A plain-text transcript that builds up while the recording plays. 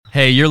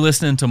Hey, you're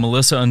listening to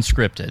Melissa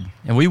Unscripted,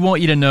 and we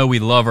want you to know we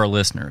love our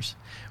listeners.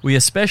 We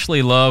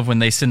especially love when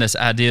they send us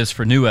ideas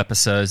for new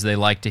episodes they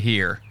like to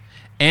hear,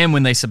 and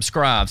when they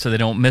subscribe so they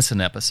don't miss an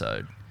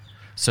episode.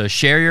 So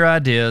share your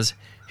ideas,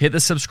 hit the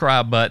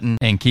subscribe button,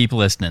 and keep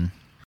listening.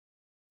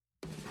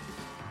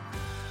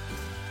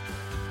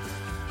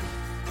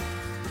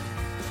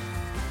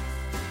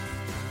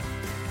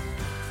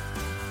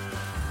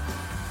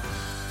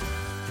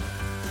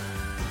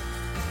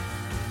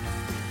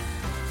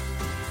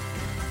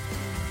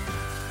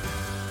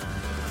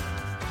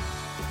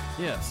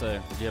 Yeah,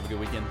 so did you have a good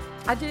weekend?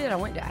 I did. I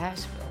went to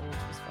Asheville, which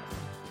was fun.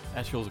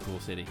 Asheville's a cool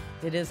city.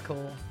 It is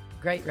cool.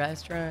 Great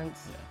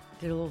restaurants. Yeah.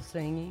 Did a little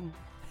singing.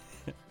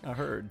 I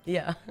heard.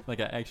 Yeah. Like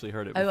I actually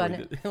heard it Oh, before I you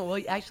know. did.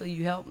 Well, actually,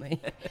 you helped me.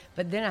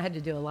 But then I had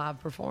to do a live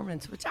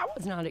performance, which I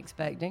was not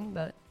expecting,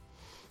 but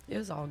it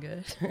was all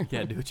good. You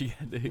gotta do what you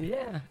gotta do.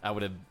 Yeah. I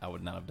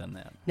would not have done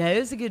that. No, it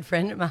was a good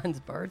friend of mine's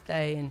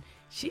birthday, and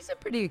she's a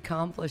pretty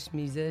accomplished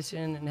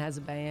musician and has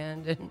a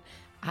band. And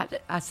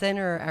I sent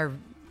her our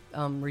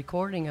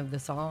recording of the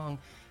song.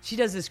 She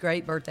does this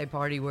great birthday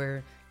party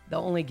where the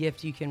only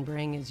gift you can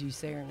bring is you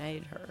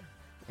serenade her.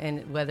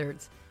 And whether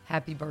it's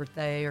happy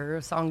birthday or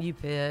a song you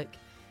pick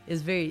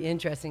is very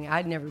interesting.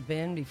 I'd never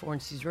been before,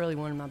 and she's really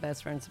one of my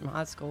best friends from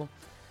high school.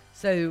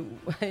 So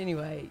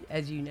anyway,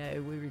 as you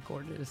know, we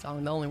recorded a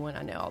song, the only one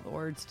I know all the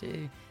words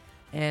to.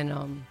 And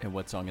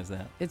what song is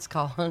that? it's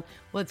called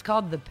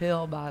The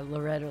Pill by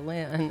Loretta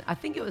Lynn. I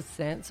think it was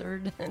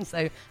censored, and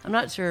so I'm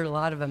not sure a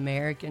lot of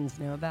Americans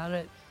know about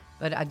it,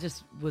 but I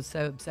just was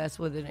so obsessed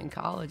with it in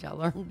college. I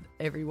learned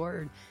every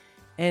word.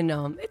 And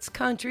it's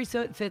country,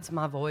 so it fits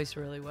my voice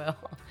really well,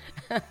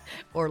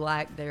 or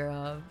lack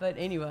thereof. But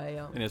anyway.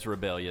 And it's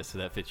rebellious, so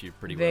that fits you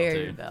pretty well, Very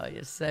too.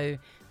 rebellious. So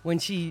when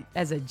she,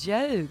 as a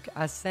joke,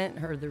 I sent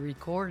her the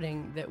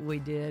recording that we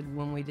did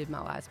when we did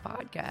my last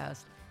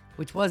podcast,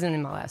 which wasn't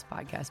in my last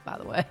podcast, by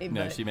the way.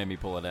 No, but, she made me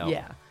pull it out.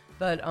 yeah.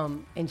 But,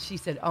 and she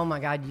said, "Oh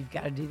my God, you've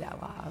got to do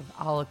that live.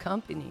 I'll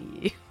accompany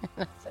you."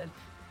 I said,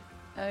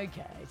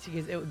 "Okay." She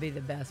goes, "It would be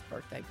the best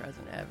birthday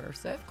present ever."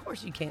 So of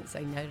course you can't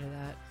say no to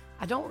that.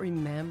 I don't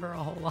remember a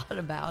whole lot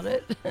about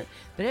it, but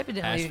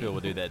evidently Asheville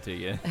will do that to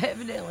you.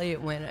 Evidently it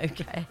went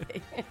okay.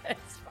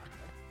 It's fine.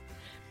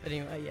 But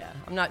anyway, yeah,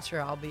 I'm not sure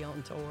I'll be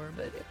on tour,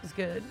 but it was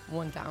good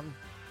one time.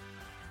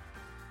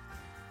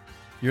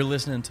 You're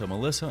listening to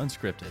Melissa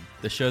Unscripted,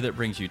 the show that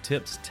brings you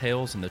tips,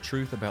 tales, and the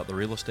truth about the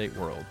real estate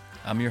world.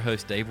 I'm your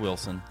host, Dave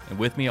Wilson, and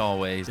with me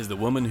always is the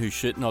woman who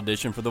shouldn't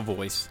audition for The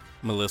Voice,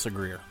 Melissa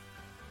Greer.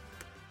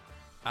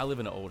 I live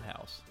in an old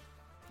house.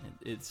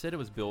 It said it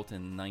was built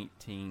in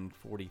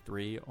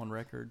 1943 on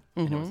record,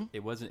 and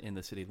it wasn't in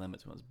the city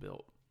limits when it was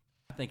built.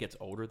 I think it's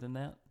older than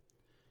that.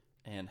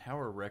 And how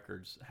are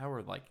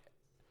like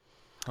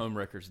home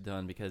records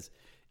done? Because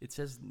it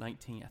says I think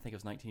it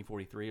was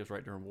 1943. It was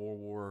right during World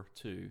War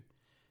II,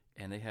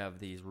 and they have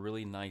these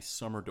really nice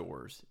summer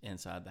doors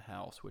inside the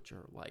house, which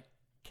are like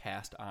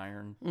cast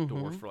iron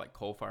doors for like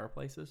coal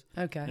fireplaces.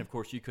 Okay. And of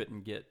course, you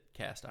couldn't get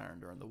cast iron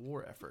during the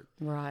war effort.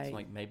 Right. So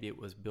like maybe it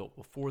was built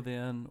before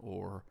then,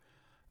 or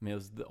it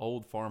was the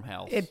old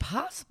farmhouse. It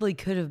possibly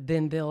could have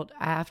been built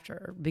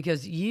after,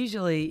 because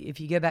usually if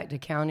you go back to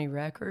county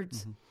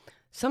records,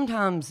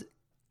 sometimes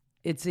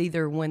it's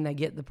either when they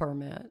get the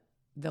permit,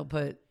 they'll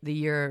put the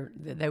year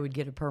that they would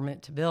get a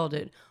permit to build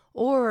it,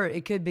 or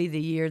it could be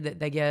the year that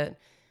they get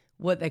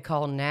what they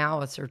call now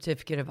a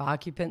certificate of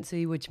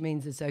occupancy, which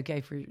means it's okay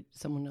for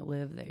someone to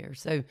live there.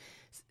 So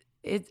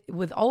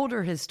with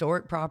older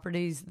historic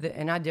properties,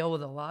 and I deal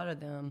with a lot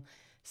of them,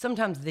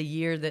 sometimes the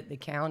year that the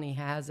county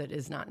has it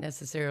is not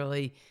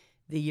necessarily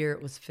the year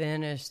it was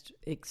finished.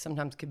 It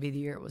sometimes could be the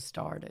year it was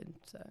started.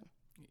 So,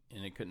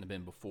 and it couldn't have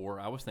been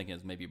before. I was thinking it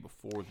was maybe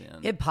before then.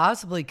 it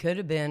possibly could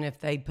have been if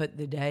they put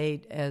the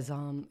date as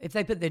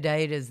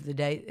the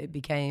date it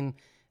became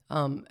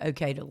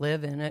okay to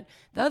live in it.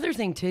 The other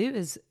thing too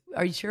is,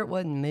 are you sure it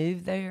wasn't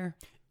moved there?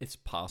 It's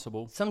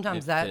possible.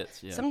 Sometimes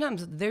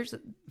sometimes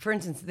for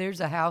instance, there's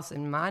a house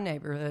in my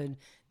neighborhood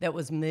that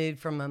was moved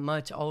from a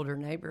much older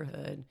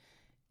neighborhood,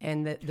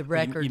 and the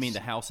records. You mean the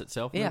house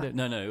itself? Yeah.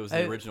 No, it was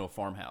the original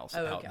farmhouse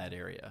out in that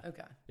area.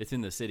 Okay. It's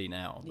in the city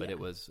now, but Yeah. it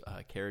was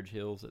Carriage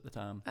Hills at the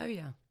time. Oh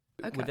yeah.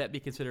 Okay. Would that be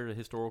considered a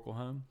historical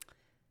home?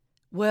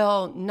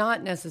 Well,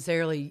 not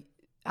necessarily.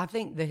 I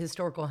think the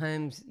historical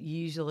homes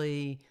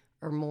usually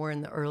are more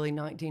in the early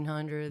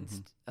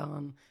 1900s.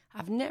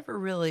 I've never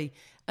really,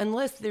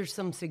 unless there's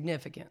some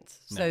significance.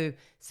 No.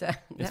 So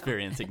It's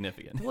very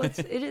insignificant. Well, it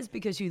is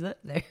because you live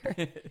there.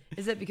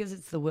 Is it because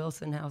it's the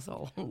Wilson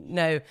household?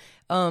 No.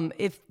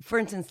 If, for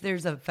instance,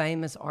 there's a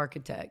famous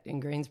architect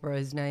in Greensboro,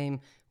 his name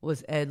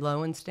was Ed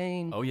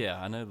Lowenstein. Oh yeah,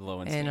 I know the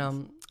Lowensteins.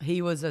 And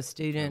he was a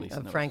student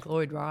of Frank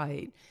Lloyd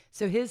Wright.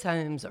 So his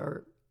homes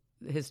are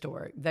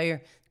historic.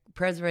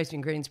 Preservation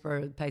in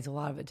Greensboro pays a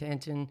lot of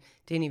attention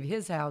to any of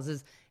his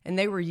houses, and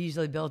they were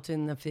usually built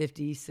in the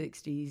 50s,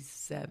 60s,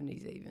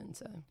 70s even.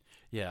 So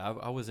yeah,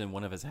 I was in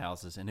one of his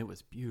houses, and it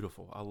was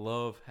beautiful. I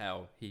love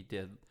how he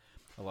did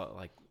a lot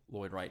like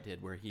Lloyd Wright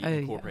did, where he yeah.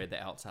 incorporated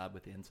the outside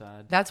with the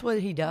inside. That's what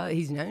he does.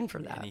 He's known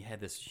for that. And he had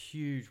this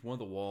huge, one of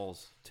the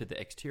walls to the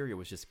exterior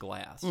was just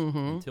glass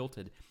and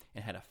tilted,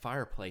 and had a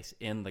fireplace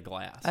in the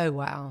glass. Oh,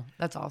 wow.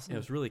 That's awesome. And it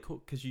was really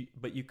cool because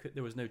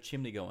there was no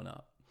chimney going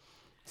up.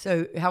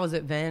 So how was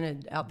it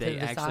vented out to the side?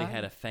 They actually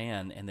had a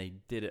fan, and they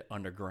did it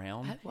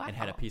underground Wow. and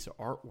had a piece of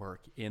artwork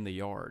in the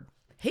yard.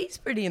 He's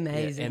pretty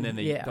amazing. Yeah, and then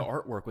the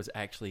artwork was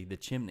actually the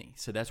chimney.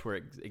 So that's where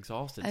it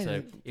exhausted. Oh,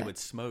 so it would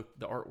smoke.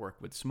 The artwork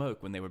would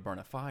smoke when they would burn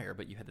a fire,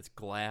 but you had this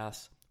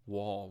glass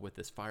wall with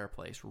this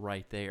fireplace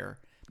right there.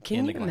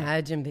 Can you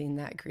imagine being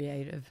that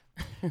creative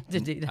to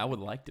do that? I would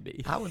like to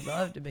be. I would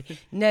love to be.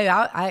 No,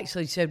 I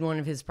actually showed one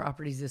of his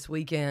properties this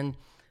weekend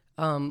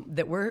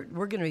that we're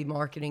going to be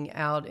marketing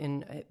out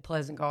in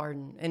Pleasant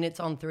Garden, and it's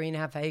on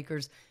 3.5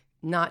 acres,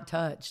 not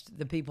touched.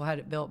 The people had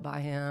it built by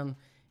him,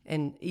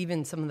 and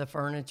even some of the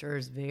furniture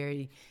is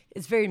very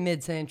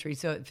mid-century,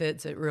 so it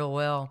fits it real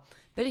well.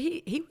 But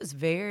he was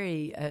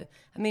very.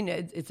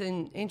 It's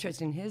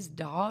interesting. His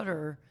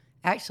daughter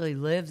actually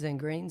lives in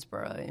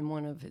Greensboro in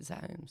one of his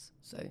homes,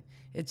 so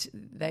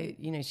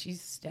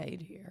she's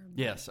stayed here.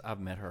 Yes, I've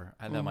met her.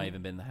 That might have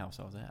even been the house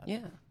I was at. Yeah.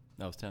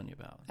 I was telling you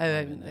about. Oh,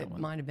 it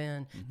might have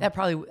been. That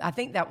probably. I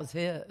think that was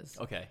his.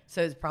 Okay.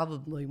 So it's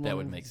probably one. That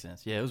would make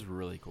sense. Yeah, it was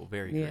really cool.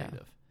 Very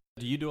creative.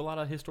 Do you do a lot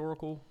of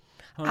historical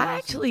homes? I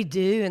actually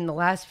do. In the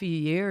last few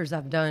years,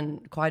 I've done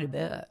quite a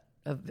bit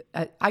of.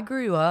 I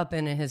grew up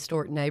in a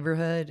historic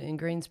neighborhood in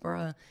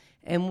Greensboro,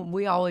 and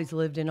we always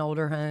lived in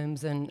older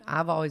homes, and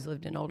I've always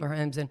lived in older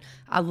homes, and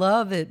I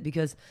love it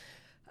because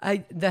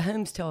the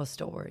homes tell a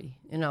story,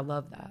 and I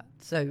love that.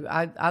 So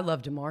I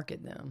love to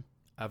market them.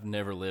 I've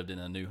never lived in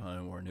a new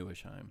home or a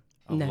newish home.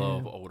 I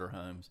love older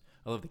homes.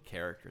 I love the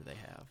character they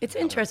have. It's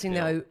interesting,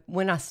 though,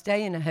 when I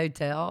stay in a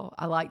hotel,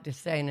 I like to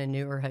stay in a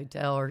newer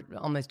hotel or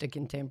almost a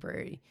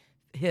contemporary,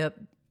 hip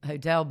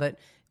hotel. But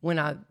when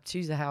I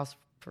choose a house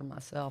for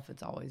myself,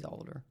 it's always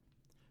older.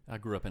 I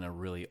grew up in a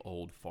really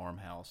old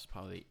farmhouse,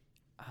 probably,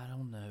 I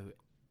don't know,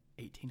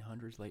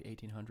 1800s, late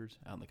 1800s,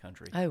 out in the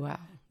country. Oh, wow.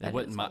 It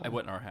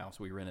wasn't our house.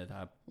 We rented.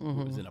 It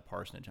was in a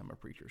parsonage. I'm a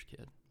preacher's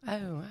kid. Oh,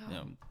 wow. You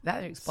know,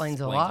 that explains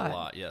a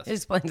lot. Yes. It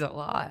explains a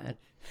lot.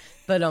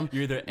 But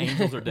you're either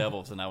angels or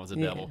devils, and I was a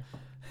devil.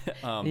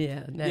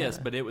 Yes,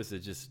 but it was a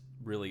just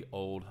really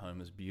old home.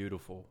 It was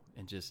beautiful,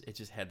 and it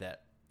just had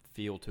that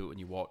feel to it. When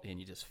you walked in,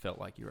 you just felt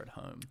like you were at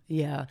home.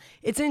 Yeah.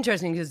 It's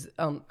interesting because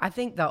I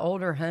think the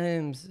older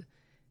homes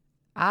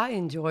I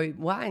enjoy.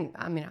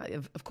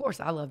 Of course,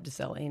 I love to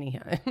sell any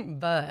home,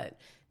 but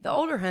the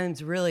older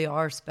homes really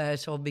are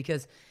special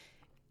because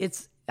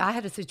I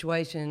had a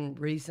situation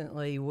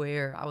recently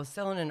where I was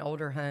selling an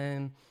older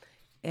home,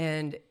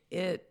 and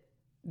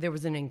there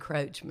was an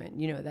encroachment.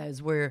 You know, that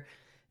is where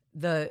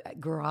the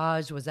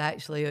garage was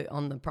actually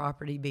on the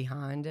property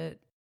behind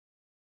it.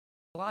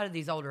 A lot of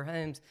these older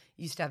homes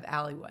used to have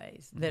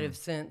alleyways that have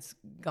since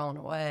gone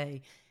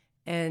away,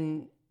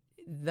 and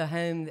the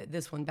home that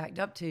this one backed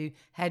up to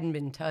hadn't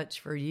been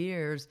touched for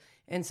years,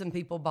 and some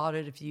people bought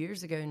it a few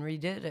years ago and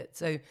redid it.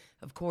 So,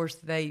 of course,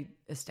 they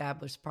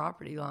established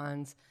property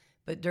lines.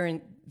 But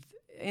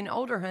in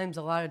older homes,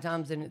 a lot of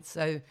times, and it's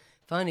so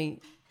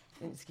funny,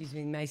 excuse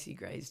me, Macy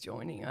Gray's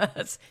joining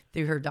us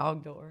through her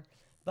dog door.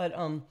 But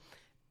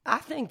I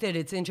think that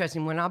it's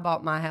interesting. When I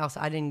bought my house,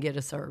 I didn't get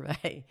a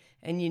survey.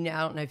 And, I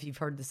don't know if you've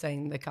heard the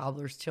saying, the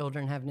cobbler's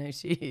children have no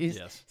shoes.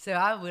 Yes. So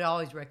I would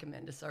always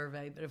recommend a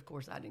survey, but of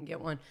course I didn't get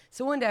one.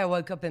 So one day I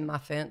woke up and my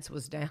fence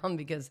was down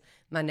because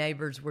my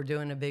neighbors were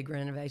doing a big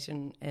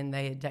renovation and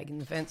they had taken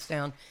the fence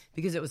down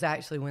because it was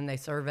actually when they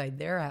surveyed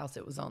their house,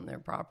 it was on their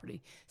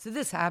property. So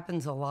this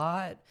happens a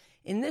lot.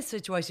 In this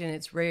situation,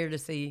 it's rare to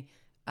see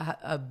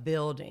a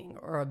building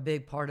or a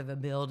big part of a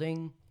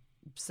building.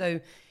 So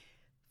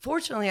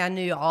fortunately, I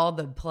knew all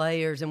the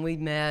players, and we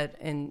met.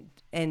 And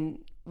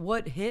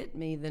what hit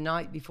me the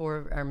night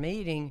before our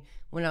meeting,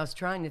 when I was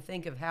trying to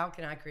think of how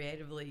can I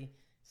creatively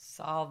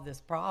solve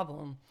this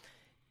problem,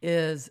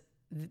 is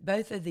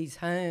both of these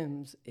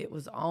homes, it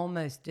was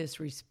almost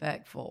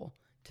disrespectful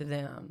to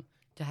them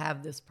to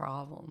have this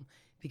problem,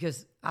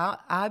 because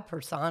I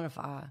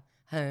personify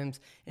homes,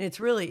 and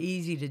it's really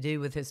easy to do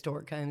with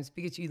historic homes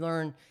because you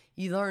learn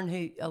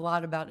a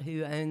lot about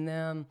who owned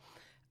them.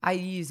 I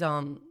use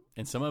And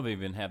some of them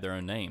even have their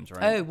own names,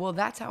 right? Oh, well,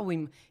 that's how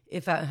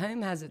if a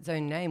home has its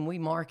own name, we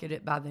market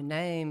it by the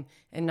name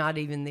and not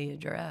even the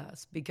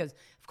address. Because,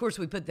 of course,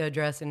 we put the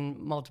address in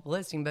multiple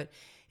listing. But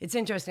it's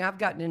interesting. I've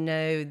gotten to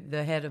know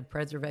the head of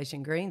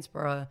Preservation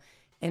Greensboro,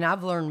 and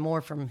I've learned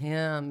more from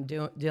him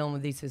dealing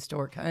with these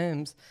historic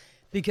homes,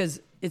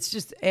 because it's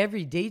just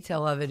every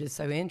detail of it is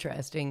so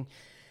interesting.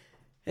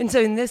 And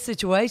so in this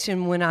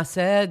situation, when I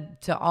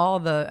said to all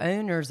the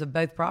owners of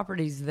both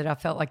properties that I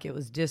felt like it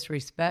was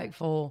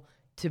disrespectful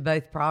to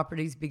both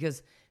properties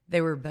because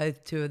they were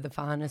both two of the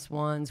finest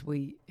ones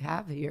we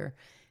have here,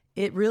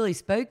 it really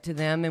spoke to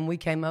them, and we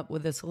came up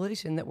with a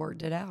solution that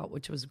worked it out,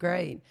 which was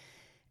great.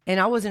 And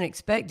I wasn't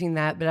expecting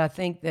that, but I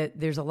think that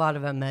there's a lot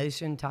of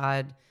emotion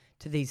tied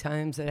to these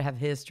homes that have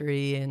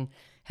history and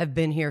have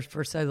been here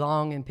for so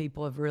long, and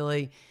people have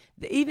really,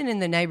 even in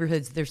the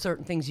neighborhoods, there's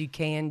certain things you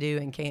can do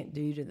and can't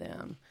do to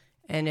them.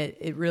 And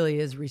it really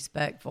is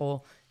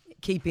respectful,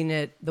 keeping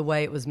it the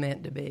way it was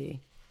meant to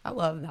be. I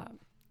love that.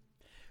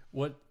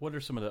 What are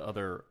some of the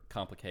other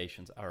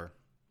complications or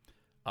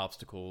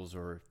obstacles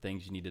or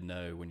things you need to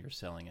know when you're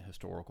selling a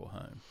historical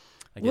home?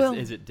 I guess,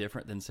 is it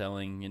different than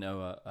selling,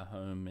 a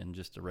home in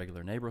just a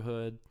regular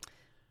neighborhood?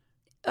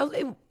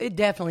 Oh, it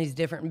definitely is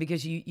different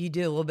because you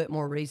do a little bit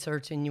more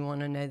research and you want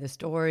to know the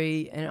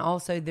story. And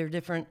also there are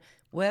different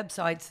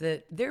websites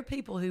that there are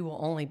people who will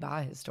only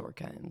buy historic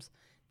homes.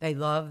 They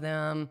love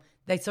them.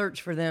 They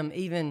search for them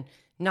even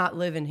not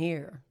living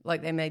here.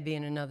 Like they may be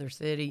in another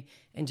city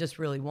and just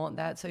really want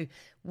that. So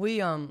we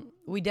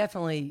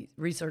definitely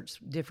research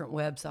different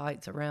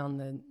websites around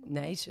the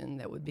nation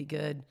that would be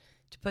good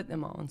to put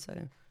them on.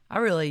 So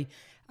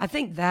I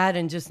think that,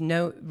 and just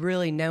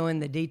really knowing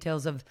the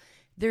details of,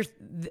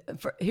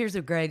 here's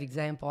a great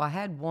example. I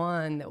had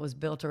one that was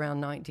built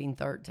around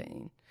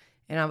 1913,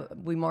 and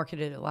we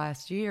marketed it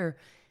last year,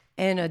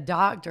 and a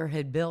doctor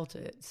had built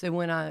it. So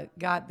when I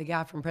got the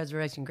guy from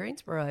Preservation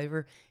Greensboro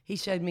over, he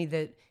showed me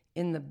that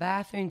in the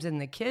bathrooms in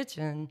the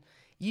kitchen,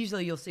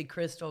 usually you'll see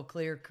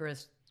clear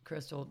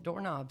crystal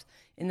doorknobs.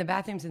 In the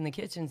bathrooms in the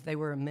kitchens, they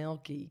were a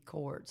milky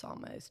quartz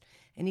almost.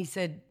 And he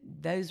said,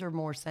 those are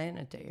more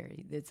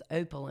sanitary. It's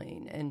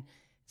opaline. And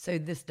so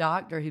this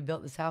doctor who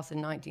built this house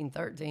in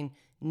 1913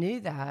 knew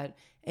that,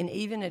 and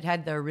even it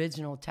had the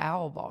original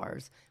towel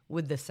bars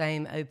with the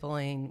same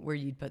opaline where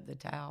you'd put the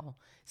towel.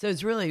 So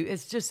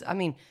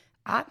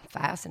I'm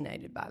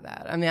fascinated by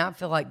that. I mean, I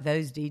feel like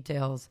those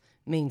details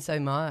mean so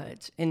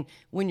much. And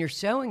when you're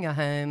showing a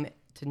home,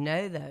 to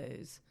know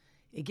those,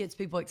 it gets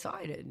people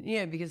excited, and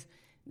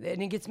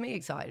it gets me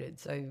excited.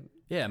 So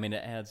yeah, I mean,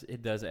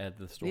 it does add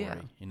to the story.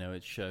 Yeah.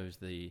 It shows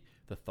the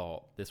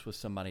thought. This was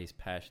somebody's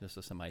passion. This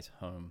was somebody's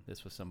home.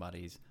 This was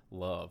somebody's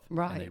love.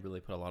 Right. And they really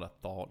put a lot of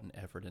thought and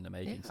effort into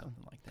making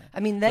something like that. I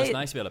mean, it's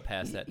nice to be able to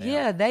pass that down.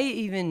 Yeah,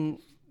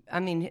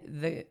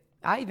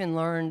 I even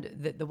learned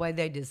that the way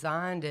they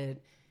designed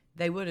it,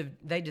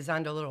 they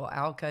designed a little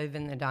alcove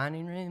in the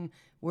dining room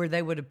where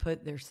they would have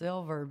put their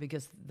silver,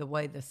 because the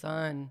way the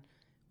sun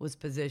was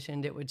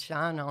positioned, it would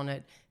shine on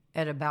it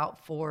at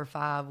about 4 or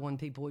 5 when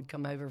people would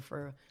come over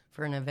for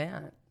an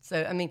event.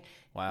 So, I mean,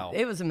 wow,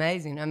 it was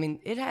amazing. I mean,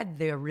 it had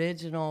the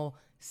original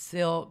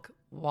silk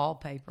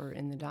wallpaper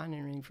in the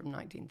dining room from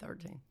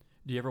 1913.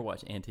 Do you ever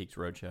watch Antiques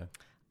Roadshow?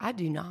 I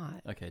do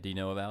not. Okay, do you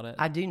know about it?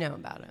 I do know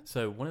about it.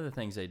 So one of the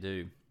things they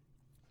do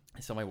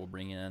is somebody will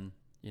bring in,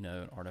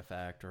 an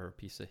artifact or a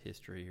piece of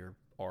history or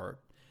art,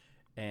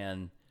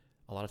 and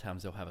a lot of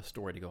times they'll have a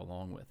story to go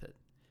along with it.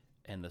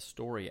 And the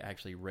story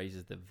actually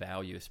raises the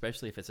value,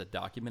 especially if it's a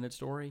documented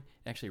story,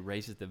 it actually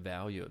raises the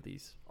value of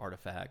these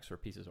artifacts or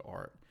pieces of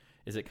art.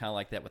 Is it kind of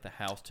like that with the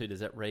house too?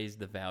 Does that raise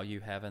the value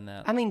having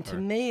that? I mean, to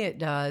me it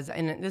does.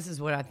 And this is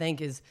what I think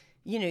is,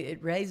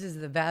 it raises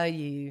the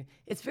value.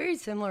 It's very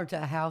similar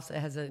to a house that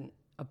has an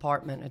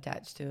apartment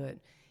attached to it.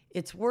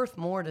 It's worth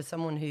more to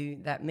someone who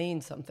that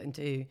means something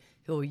to,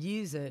 who will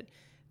use it.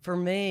 For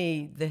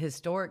me, the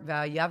historic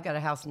value, I've got a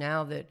house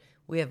now that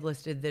we have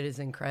listed that is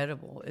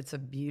incredible. It's a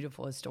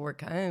beautiful historic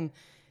home,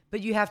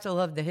 but you have to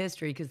love the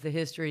history, because the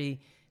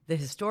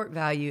historic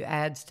value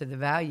adds to the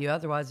value.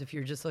 Otherwise, if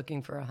you're just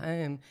looking for a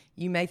home,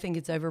 you may think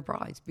it's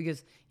overpriced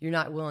because you're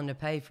not willing to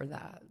pay for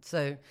that.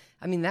 So,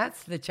 I mean,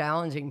 that's the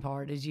challenging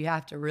part, is you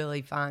have to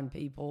really find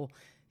people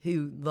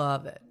who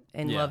love it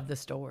and love the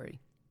story.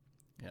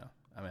 Yeah.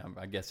 I mean,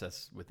 I guess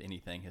that's with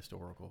anything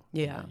historical.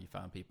 Yeah. You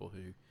find people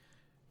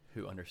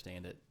who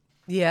understand it.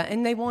 Yeah,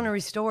 and they want to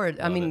restore it.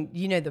 Love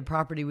it. The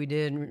property we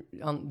did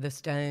on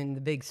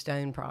the big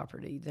stone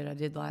property that I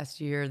did last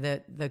year,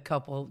 that the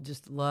couple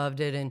just loved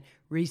it and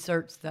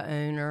researched the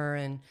owner,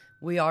 and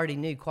we already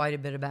knew quite a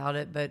bit about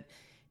it, but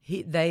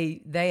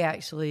they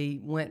actually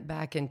went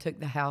back and took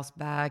the house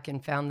back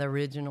and found the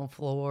original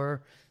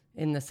floor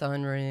in the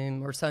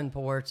sunroom or sun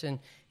porch, and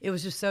it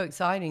was just so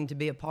exciting to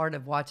be a part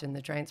of watching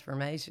the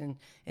transformation,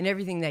 and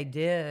everything they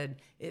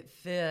did, it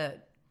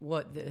fit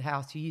what the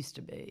house used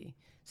to be.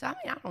 So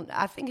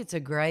I think it's a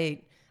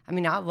great. I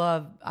mean, I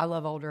love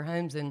older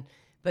homes,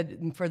 but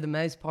for the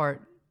most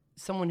part,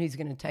 someone who's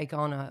going to take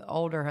on an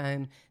older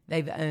home,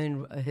 they've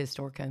owned a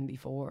historic home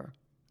before.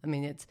 I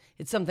mean, it's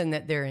something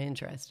that they're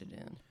interested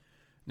in.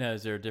 Now,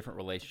 is there a different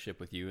relationship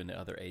with you and the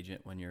other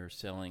agent when you're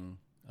selling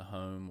a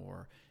home,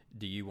 or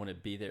do you want to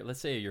be there? Let's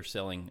say you're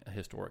selling a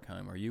historic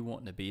home. Are you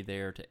wanting to be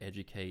there to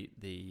educate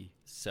the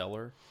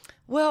seller?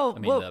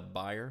 The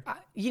buyer?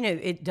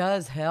 It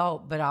does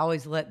help, but I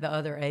always let the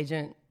other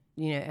agent,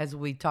 as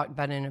we talked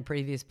about in a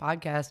previous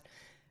podcast,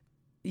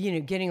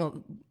 getting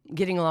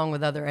along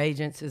with other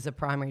agents is a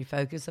primary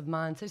focus of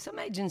mine. So some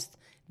agents,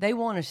 they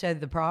want to show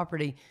the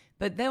property,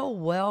 but they'll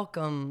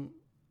welcome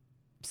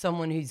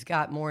someone who's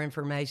got more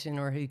information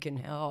or who can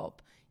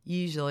help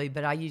usually,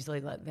 but I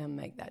usually let them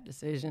make that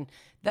decision.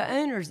 The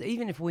owners,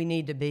 even if we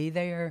need to be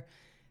there,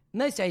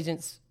 most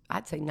agents,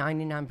 I'd say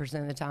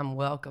 99% of the time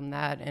welcome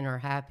that and are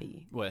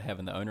happy. What,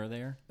 having the owner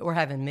there? Or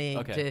having me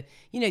Okay.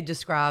 to,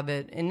 describe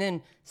it. And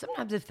then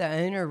sometimes if the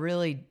owner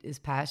really is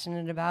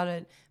passionate about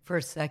it for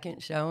a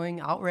second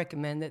showing, I'll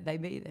recommend that they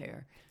be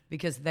there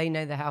because they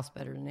know the house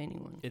better than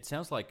anyone. It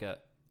sounds like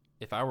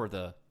if I were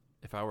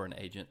an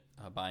agent,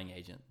 a buying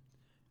agent,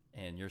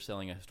 and you're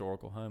selling a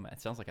historical home,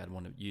 it sounds like I'd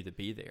want you to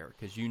be there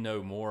because you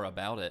know more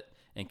about it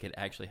and could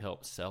actually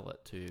help sell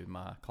it to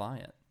my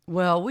client.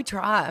 Well, we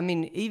try. I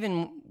mean,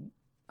 even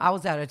I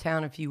was out of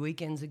town a few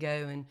weekends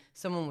ago and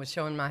someone was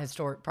showing my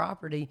historic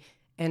property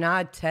and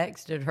I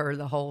texted her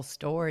the whole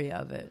story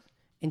of it.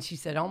 And she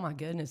said, oh my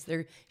goodness,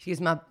 she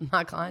goes,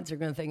 my clients are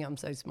going to think I'm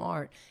so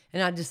smart.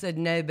 And I just said,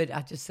 no, but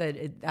I just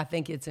said, I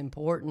think it's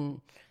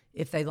important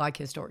if they like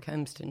historic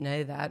homes to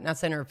know that. And I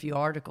sent her a few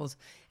articles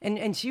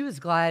and she was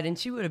glad, and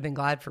she would have been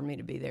glad for me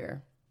to be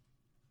there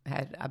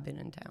had I been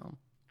in town.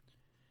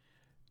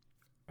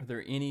 Are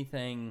there any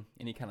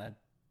kind of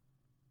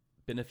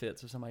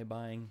benefits of somebody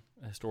buying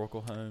a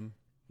historical home?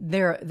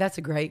 That's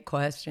a great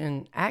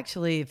question.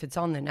 Actually, if it's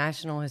on the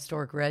National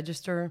Historic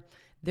Register,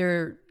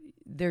 there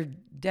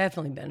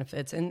definitely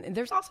benefits. And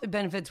there's also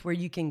benefits where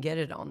you can get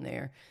it on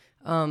there.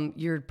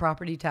 Your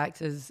property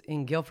taxes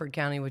in Guilford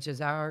County, which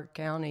is our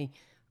county,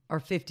 are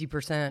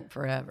 50%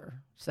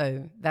 forever.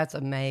 So that's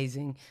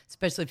amazing,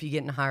 especially if you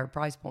get in a higher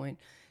price point.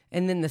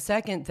 And then the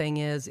second thing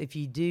is if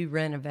you do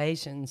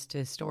renovations to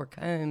historic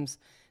homes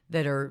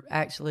that are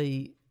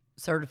actually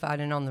certified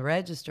and on the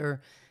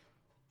register,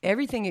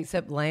 everything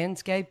except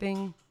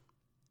landscaping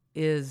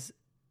is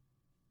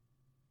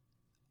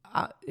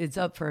it's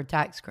up for a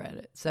tax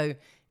credit. So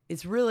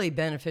it's really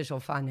beneficial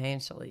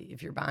financially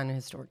if you're buying a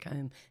historic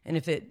home and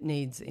if it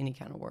needs any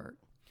kind of work.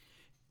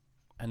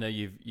 I know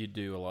you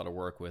do a lot of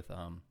work with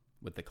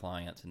the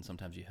clients, and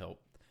sometimes you help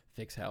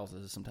fix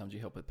houses, sometimes you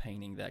help with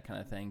painting, that kind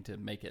of thing, to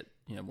make it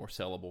more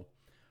sellable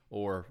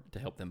or to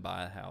help them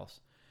buy a house.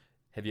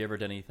 Have you ever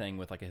done anything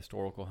with like a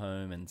historical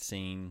home and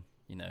seen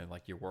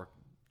like your work,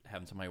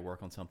 having somebody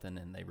work on something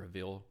and they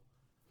reveal?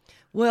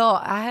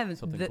 Well, I have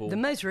cool? The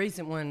most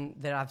recent one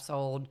that I've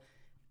sold,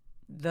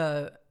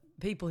 the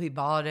people who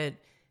bought it,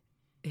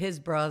 his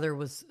brother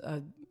was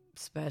a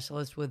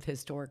specialist with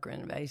historic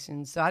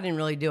renovations. So I didn't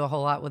really do a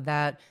whole lot with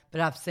that,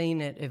 but I've seen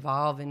it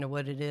evolve into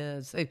what it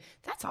is. So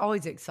that's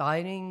always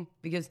exciting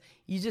because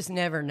you just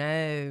never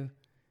know.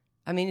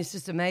 I mean, it's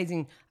just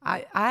amazing.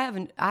 I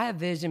have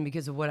vision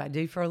because of what I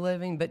do for a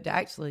living, but to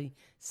actually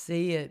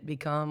see it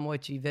become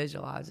what you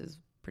visualize is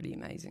pretty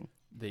amazing.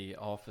 The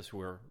office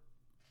where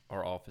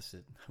our office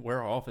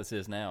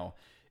is now,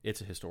 it's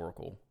a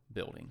historical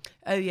building.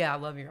 Oh yeah, I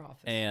love your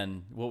office.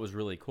 And what was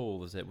really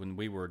cool is that when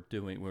we were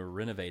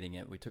renovating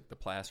it, we took the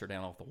plaster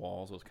down off the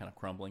walls. It was kind of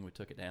crumbling. We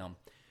took it down,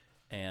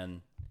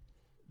 and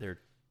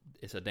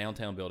it's a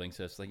downtown building,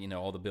 so it's like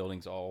all the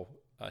buildings all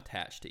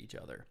attached to each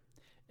other.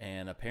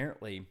 And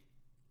apparently,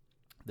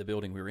 the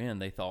building we were in,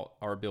 they thought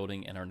our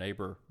building and our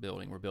neighbor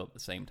building were built at the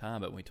same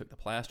time. But when we took the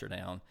plaster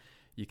down,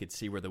 you could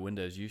see where the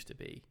windows used to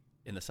be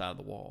in the side of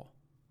the wall.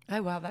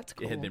 Oh wow, that's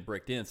cool. It had been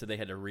bricked in, so they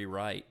had to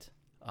rewrite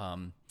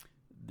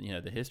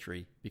the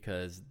history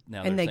because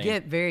now and they saying,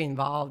 get very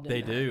involved.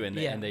 They do, and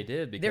they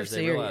did because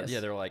they're they realized,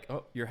 serious. they're like,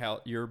 oh,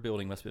 your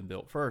building must have been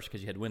built first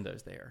because you had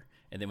windows there,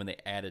 and then when they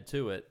added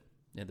to it,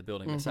 the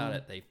building beside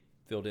it, they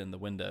filled in the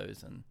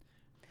windows. And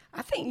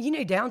I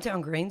think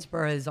downtown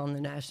Greensboro is on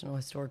the National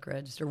Historic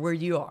Register where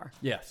you are.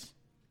 Yes,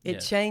 It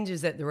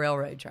changes at the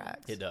railroad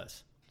tracks. It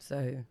does.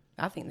 So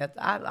I think that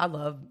I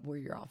love where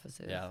your office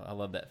is. Yeah, I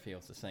love that feel.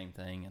 It's the same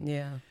thing. And,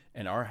 yeah.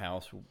 And our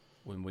house,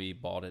 when we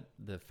bought it,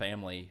 the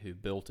family who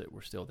built it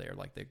were still there.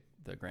 Like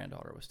the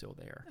granddaughter was still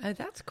there. Oh,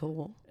 that's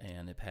cool.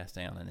 And it passed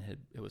down, and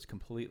it was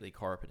completely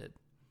carpeted.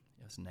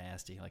 It was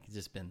nasty. Like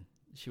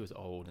she was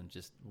old and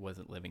just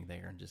wasn't living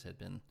there, and just had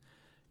been,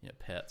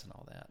 pets and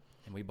all that.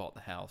 And we bought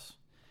the house.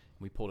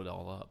 We pulled it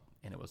all up,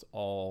 and it was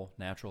all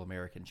natural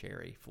American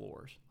cherry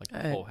floors,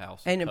 like the whole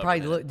house. And it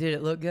probably did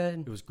it look good?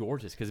 It was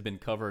gorgeous because it had been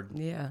covered.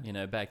 Yeah.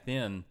 Back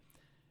then,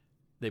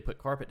 they put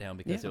carpet down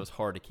because it was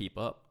hard to keep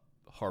up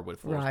hardwood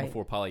floors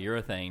before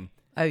polyurethane.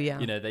 Oh, yeah.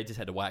 They just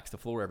had to wax the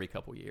floor every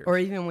couple of years. Or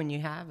even when you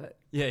have it.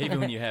 Yeah,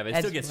 even when you have it. It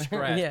still gets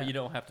scratched, yeah. but you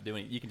don't have to do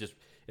anything. You can just,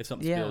 if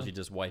something spills, you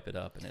just wipe it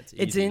up, and it's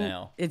easy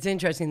now. It's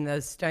interesting.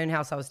 The stone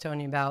house I was telling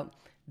you about,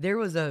 there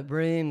was a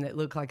room that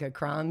looked like a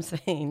crime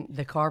scene.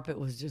 The carpet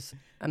was just,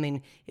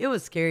 it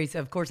was scary. So,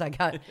 of course, I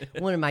got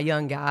one of my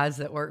young guys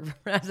that worked for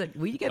me. I said,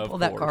 will you go pull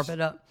that carpet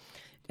up?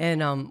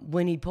 And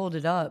when he pulled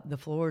it up, the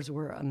floors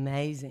were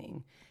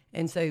amazing.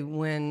 And so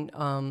when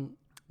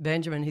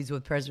Benjamin, who's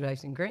with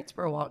Preservation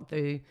Greensboro, walked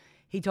through,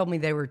 he told me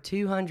they were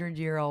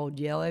 200-year-old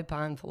yellow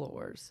pine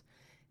floors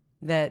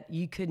that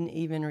you couldn't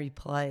even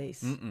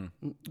replace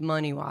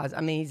money-wise.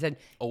 He said...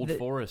 Old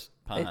forest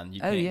pine,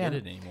 you can't get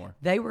it anymore.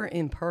 They were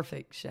in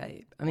perfect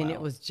shape. It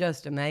was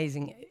just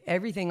amazing.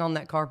 Everything on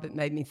that carpet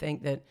made me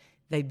think that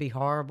they'd be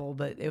horrible,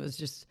 but it was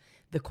just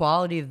the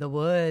quality of the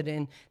wood.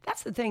 And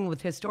that's the thing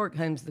with historic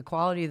homes, the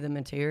quality of the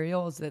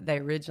materials that they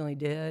originally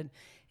did.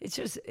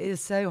 It's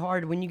so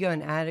hard when you go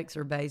in attics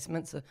or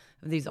basements of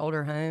these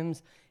older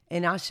homes,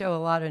 And I show a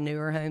lot of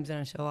newer homes, and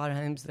I show a lot of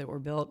homes that were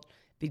built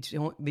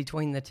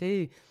between the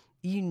two.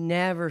 You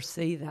never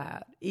see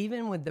that.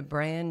 Even with the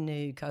brand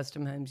new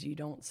custom homes, you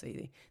don't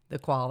see the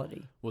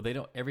quality. Well, they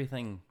don't,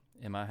 everything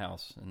in my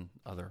house and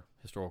other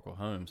historical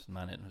homes,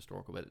 mine isn't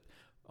historical, but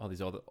all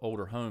these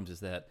older homes,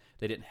 is that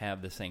they didn't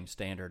have the same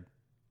standard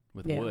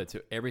with wood.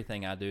 So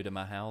everything I do to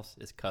my house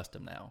is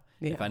custom now.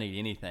 Yeah. If I need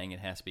anything, it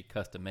has to be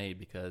custom made,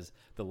 because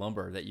the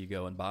lumber that you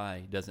go and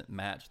buy doesn't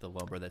match the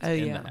lumber that's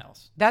in the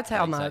house. That's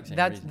how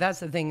that's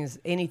the thing, is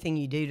anything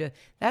you do to,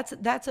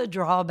 that's a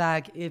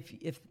drawback if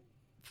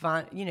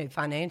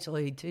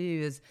financially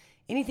too, is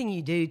anything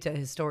you do to a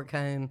historic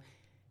home,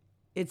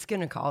 it's going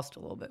to cost a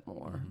little bit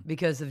more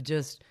because of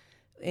just,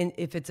 and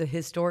if it's a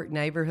historic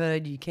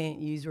neighborhood, you can't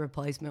use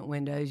replacement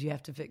windows. You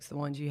have to fix the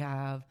ones you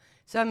have.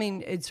 So, I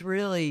mean, it's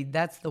really,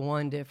 that's the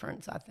one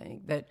difference, I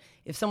think, that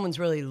if someone's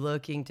really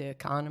looking to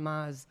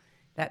economize,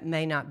 that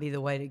may not be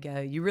the way to go.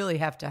 You really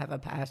have to have a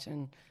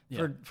passion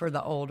for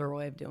the older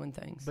way of doing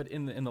things. But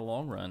in the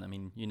long run, I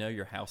mean,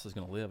 your house is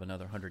going to live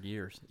another 100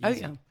 years.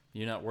 Easy. Oh, yeah.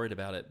 You're not worried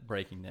about it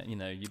breaking that.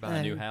 You buy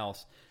a new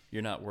house,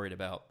 you're not worried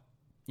about,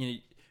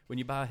 when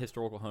you buy a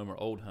historical home or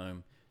old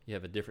home, you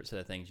have a different set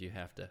of things you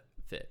have to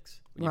fix.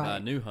 When you buy a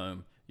new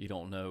home, you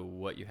don't know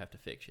what you have to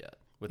fix yet.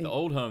 With the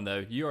old home,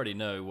 though, you already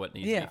know what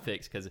needs to be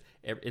fixed, because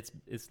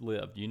it's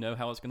lived. You know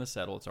how it's going to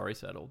settle. It's already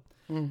settled.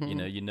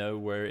 Mm-hmm. You know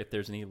where, if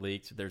there's any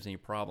leaks, if there's any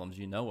problems,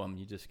 you know them.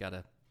 You just got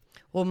to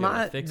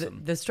fix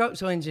them. The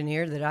structural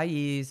engineer that I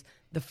use,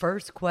 the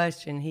first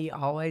question he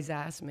always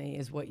asks me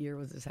is, what year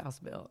was this house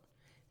built?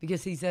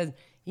 Because he says,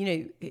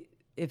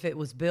 if it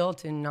was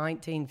built in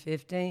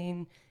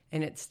 1915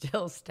 and it's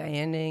still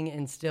standing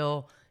and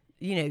still,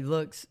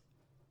 looks,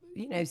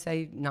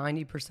 say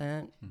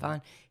 90%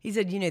 fine. He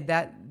said,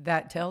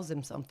 that tells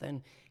him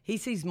something. He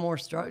sees more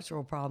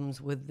structural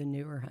problems with the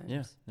newer homes.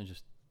 Yeah, they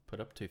just put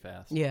up too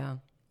fast. Yeah,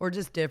 or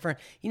just different.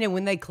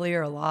 When they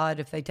clear a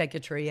lot, if they take a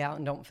tree out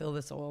and don't fill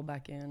the soil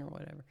back in or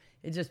whatever,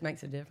 it just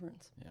makes a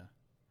difference. Yeah.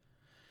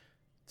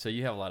 So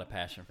you have a lot of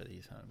passion for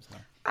these homes, huh?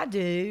 I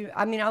do.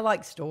 I mean, I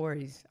like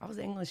stories. I was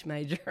an English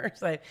major,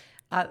 so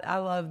I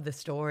love the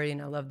story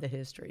and I love the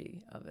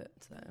history of it.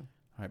 So. All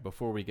right,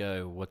 before we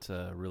go, what's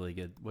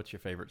your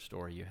favorite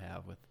story you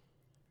have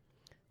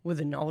with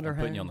an older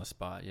home? Putting you on the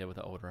spot, with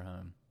an older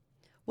home.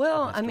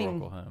 Well,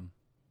 historical home.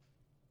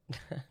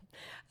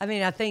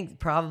 I think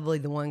probably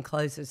the one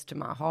closest to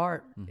my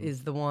heart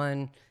is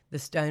the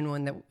stone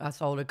one that I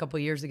sold a couple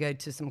of years ago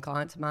to some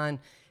clients of mine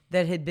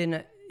that had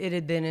been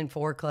in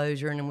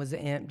foreclosure and was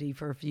empty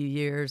for a few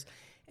years.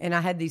 And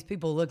I had these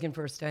people looking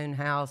for a stone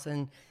house,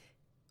 and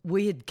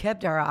we had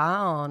kept our eye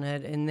on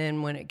it. And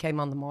then when it came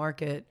on the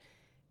market,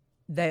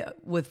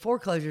 with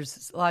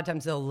foreclosures, a lot of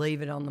times they'll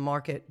leave it on the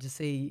market to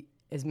see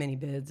as many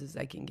bids as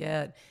they can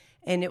get.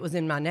 And it was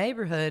in my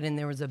neighborhood, and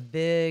there was a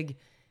big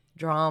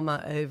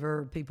drama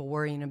over people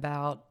worrying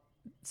about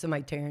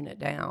somebody tearing it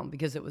down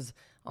because it was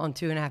on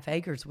 2.5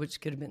 acres, which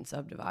could have been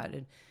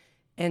subdivided.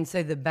 And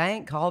so the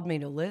bank called me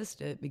to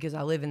list it because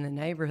I live in the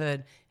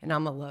neighborhood, and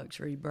I'm a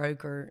luxury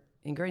broker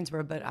in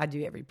Greensboro, but I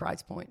do every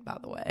price point, by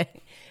the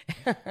way.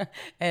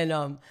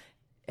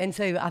 And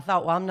so I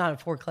thought, well, I'm not a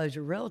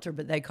foreclosure realtor,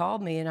 but they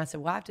called me, and I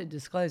said, well, I have to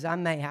disclose I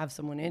may have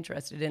someone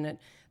interested in it,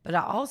 but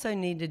I also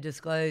need to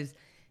disclose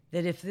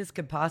that if this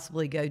could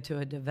possibly go to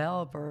a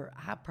developer,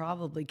 I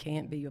probably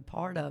can't be a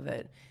part of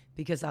it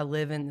because I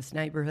live in this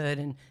neighborhood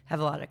and have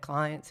a lot of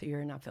clients here,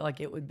 and I feel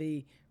like it would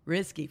be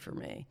risky for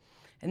me.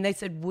 And they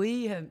said,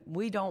 we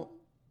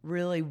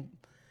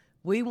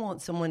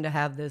want someone to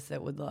have this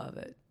that would love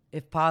it,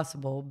 if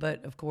possible,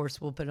 but of course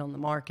we'll put it on the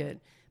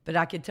market. But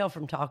I could tell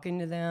from talking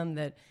to them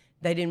that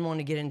they didn't want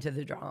to get into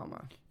the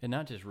drama. And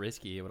not just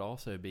risky, it would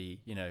also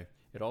be,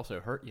 it also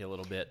hurt you a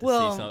little bit to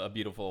see a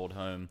beautiful old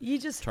home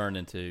turn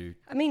into.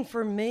 I mean,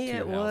 for me,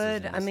 it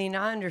would. I mean,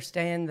 I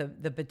understand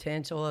the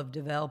potential of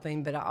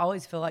developing, but I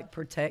always feel like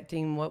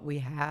protecting what we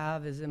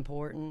have is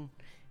important,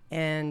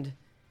 and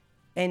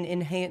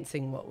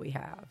enhancing what we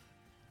have.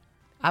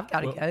 I've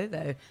got to go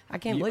though. I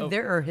can't believe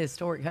there are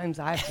historic homes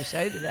I have to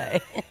show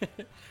today.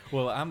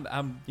 Well,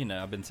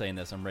 I've been saying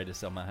this. I'm ready to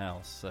sell my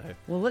house. So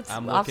I'll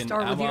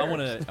start with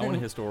yours. I want a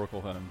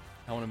historical home.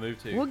 I want to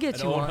move to. We'll get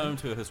an you old one. home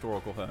to a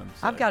historical home.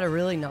 So. I've got a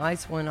really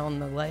nice one on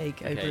the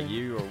lake. Okay,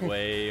 you are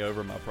way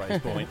over my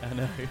price point. I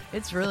know.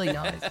 It's really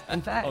nice.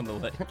 In fact, on the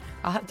lake.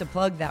 I'll have to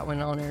plug that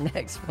one on our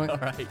next one. All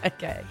right.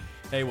 Okay.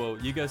 Hey, well,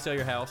 you go sell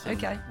your house. And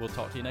okay. We'll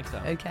talk to you next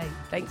time. Okay.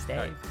 Thanks, Dave.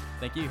 All right.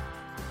 Thank you.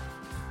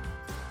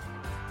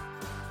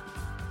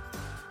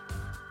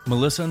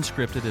 Melissa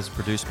Unscripted is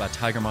produced by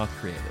Tiger Moth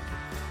Creative,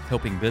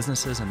 helping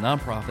businesses and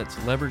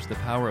nonprofits leverage the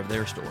power of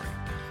their story.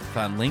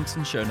 Find links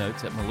and show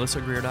notes at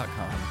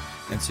melissagreer.com,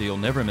 and so you'll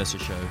never miss a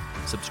show,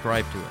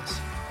 subscribe to us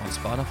on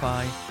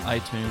Spotify,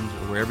 iTunes,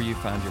 or wherever you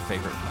find your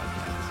favorite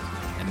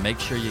podcasts. And make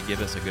sure you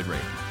give us a good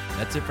rating.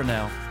 That's it for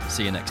now.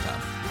 See you next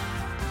time.